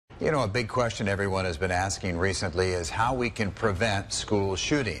You know, a big question everyone has been asking recently is how we can prevent school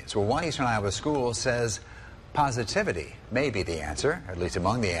shootings. Well, one Eastern Iowa school says positivity may be the answer, at least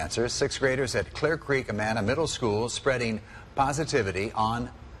among the answers. Sixth graders at Clear Creek Amana Middle School spreading positivity on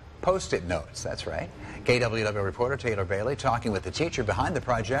Post-it notes. That's right. KWW reporter Taylor Bailey talking with the teacher behind the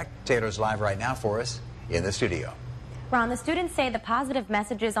project. Taylor's live right now for us in the studio. Ron, the students say the positive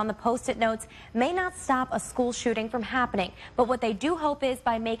messages on the Post-it notes may not stop a school shooting from happening, but what they do hope is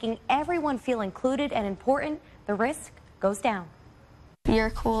by making everyone feel included and important, the risk goes down. You're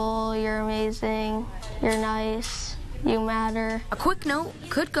cool, you're amazing, you're nice, you matter. A quick note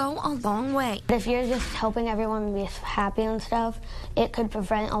could go a long way. If you're just helping everyone be happy and stuff, it could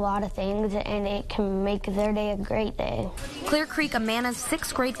prevent a lot of things and it can make their day a great day. Clear Creek Amana's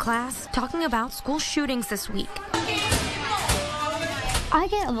sixth grade class talking about school shootings this week. I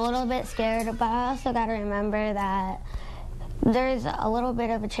get a little bit scared, but I also got to remember that there's a little bit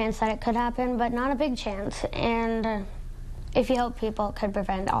of a chance that it could happen, but not a big chance. And if you help people, it could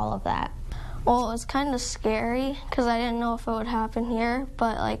prevent all of that. Well, it was kind of scary because I didn't know if it would happen here,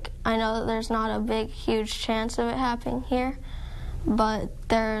 but I know that there's not a big, huge chance of it happening here, but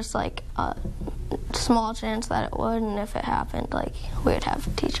there's a small chance that it would, and if it happened, we would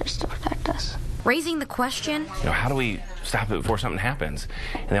have teachers to protect us. Raising the question, how do we stop it before something happens?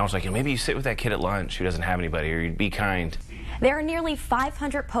 And they also maybe you sit with that kid at lunch who doesn't have anybody, or you'd be kind. There are nearly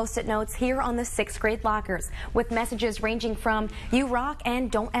 500 Post-it notes here on the sixth grade lockers with messages ranging from "You rock"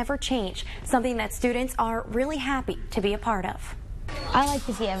 and "Don't ever change," something that students are really happy to be a part of. I like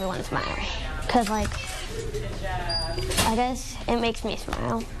to see everyone smile because, I guess it makes me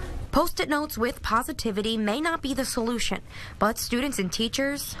smile. Post-it notes with positivity may not be the solution, but students and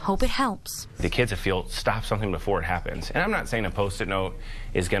teachers hope it helps. The kids feel stop something before it happens. And I'm not saying a Post-it note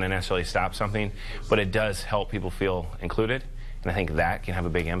is going to necessarily stop something, but it does help people feel included, and I think that can have a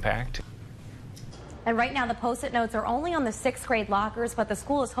big impact. And right now the Post-it notes are only on the sixth grade lockers, but the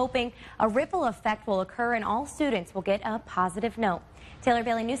school is hoping a ripple effect will occur and all students will get a positive note. Taylor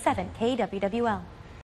Bailey, News 7, KWWL.